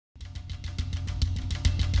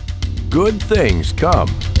good things come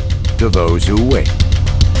to those who wait.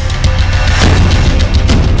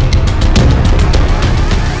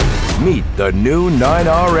 Meet the new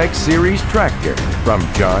 9RX Series tractor from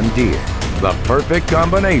John Deere. The perfect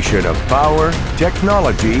combination of power,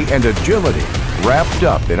 technology, and agility wrapped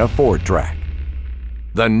up in a 4-track.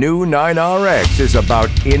 The new 9RX is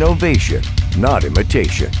about innovation, not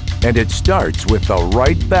imitation. And it starts with the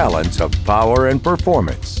right balance of power and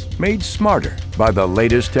performance, made smarter by the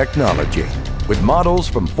latest technology. With models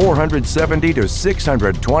from 470 to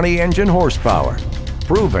 620 engine horsepower,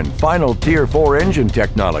 proven final Tier 4 engine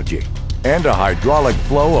technology, and a hydraulic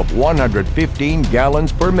flow of 115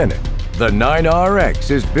 gallons per minute. The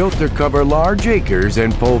 9RX is built to cover large acres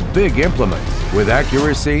and pull big implements with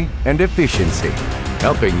accuracy and efficiency,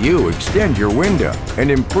 helping you extend your window and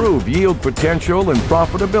improve yield potential and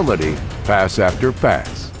profitability pass after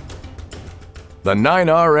pass. The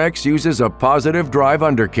 9RX uses a positive drive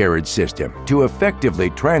undercarriage system to effectively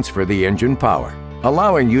transfer the engine power,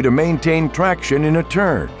 allowing you to maintain traction in a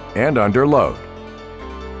turn and under load.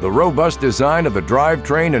 The robust design of the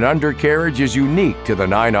drivetrain and undercarriage is unique to the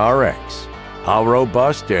 9RX. How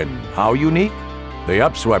robust and how unique? The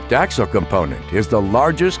upswept axle component is the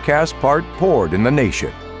largest cast part poured in the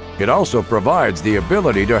nation. It also provides the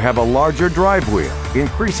ability to have a larger drive wheel,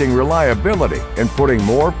 increasing reliability and putting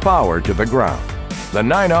more power to the ground. The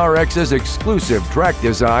 9RX's exclusive track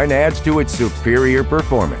design adds to its superior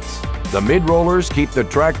performance. The mid-rollers keep the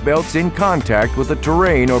track belts in contact with the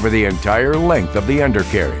terrain over the entire length of the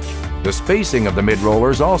undercarriage. The spacing of the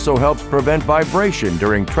mid-rollers also helps prevent vibration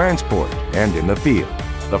during transport and in the field.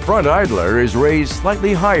 The front idler is raised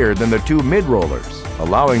slightly higher than the 2 mid-rollers,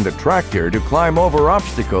 allowing the tractor to climb over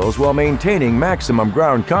obstacles while maintaining maximum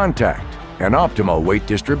ground contact and optimal weight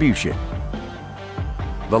distribution.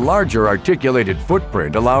 The larger articulated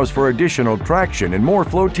footprint allows for additional traction and more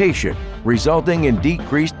flotation, resulting in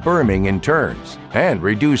decreased berming in turns and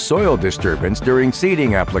reduced soil disturbance during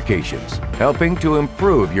seeding applications, helping to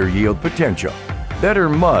improve your yield potential. Better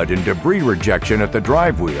mud and debris rejection at the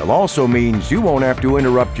drive wheel also means you won't have to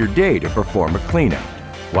interrupt your day to perform a cleanout,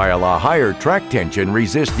 while a higher track tension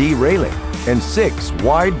resists derailing, and 6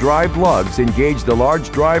 wide drive lugs engage the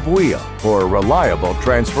large drive wheel for a reliable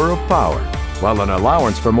transfer of power, while an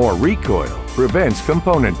allowance for more recoil prevents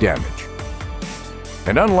component damage.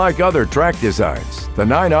 And unlike other track designs, the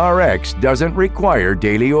 9RX doesn't require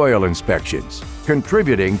daily oil inspections,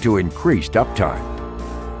 contributing to increased uptime.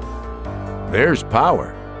 There's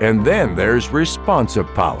power, and then there's responsive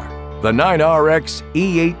power. The 9RX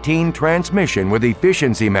E18 transmission with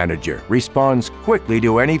Efficiency Manager responds quickly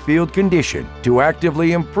to any field condition to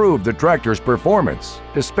actively improve the tractor's performance,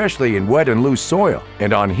 especially in wet and loose soil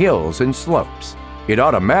and on hills and slopes. It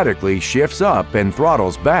automatically shifts up and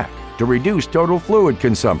throttles back to reduce total fluid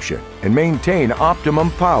consumption and maintain optimum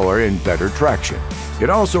power and better traction. It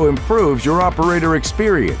also improves your operator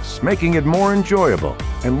experience, making it more enjoyable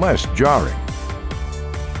and less jarring.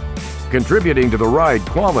 Contributing to the ride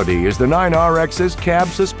quality is the 9RX's cab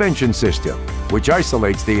suspension system, which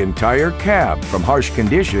isolates the entire cab from harsh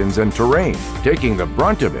conditions and terrain, taking the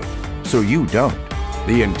brunt of it so you don't.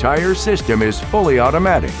 The entire system is fully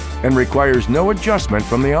automatic and requires no adjustment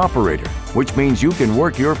from the operator, which means you can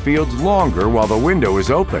work your fields longer while the window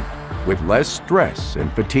is open, with less stress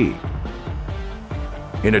and fatigue.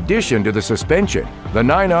 In addition to the suspension, the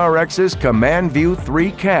 9RX's Command View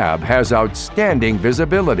 3 cab has outstanding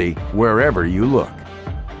visibility wherever you look.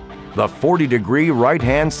 The 40-degree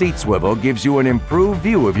right-hand seat swivel gives you an improved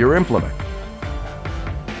view of your implement.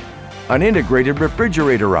 An integrated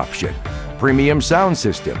refrigerator option, premium sound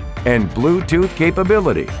system, and Bluetooth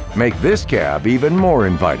capability make this cab even more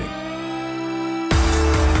inviting.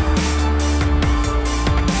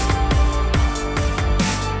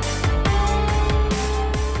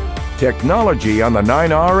 Technology on the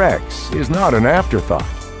 9RX is not an afterthought.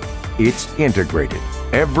 It's integrated.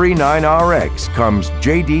 Every 9RX comes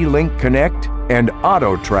JD Link Connect and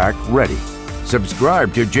AutoTrack ready.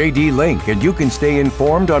 Subscribe to JD Link and you can stay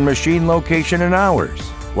informed on machine location and hours,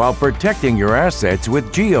 while protecting your assets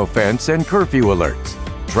with geofence and curfew alerts.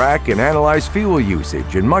 Track and analyze fuel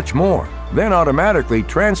usage and much more. Then automatically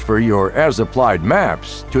transfer your as-applied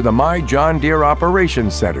maps to the My John Deere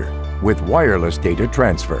Operations Center with wireless data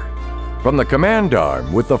transfer. From the command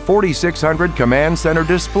arm with the 4600 Command Center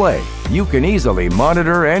display, you can easily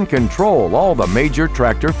monitor and control all the major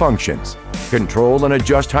tractor functions. Control and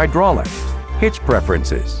adjust hydraulic, hitch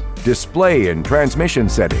preferences, display and transmission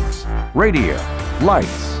settings, radio,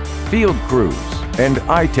 lights, field crews, and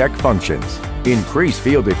iTech functions. Increase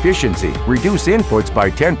field efficiency, reduce inputs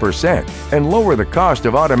by 10%, and lower the cost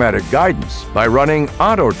of automatic guidance by running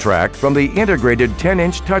AutoTrack from the integrated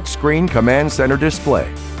 10-inch touchscreen command center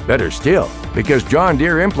display. Better still, because John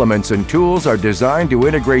Deere implements and tools are designed to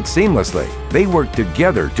integrate seamlessly, they work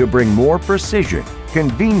together to bring more precision,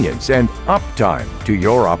 convenience, and uptime to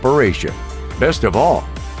your operation. Best of all,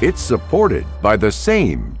 it's supported by the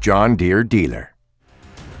same John Deere dealer.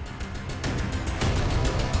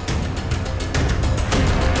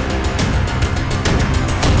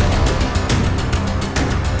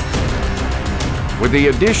 With the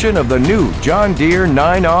addition of the new John Deere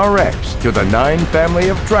 9RX to the 9 family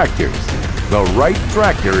of tractors, the right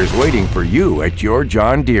tractor is waiting for you at your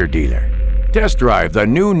John Deere dealer. Test drive the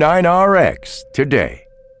new 9RX today.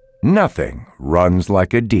 Nothing runs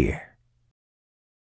like a Deere.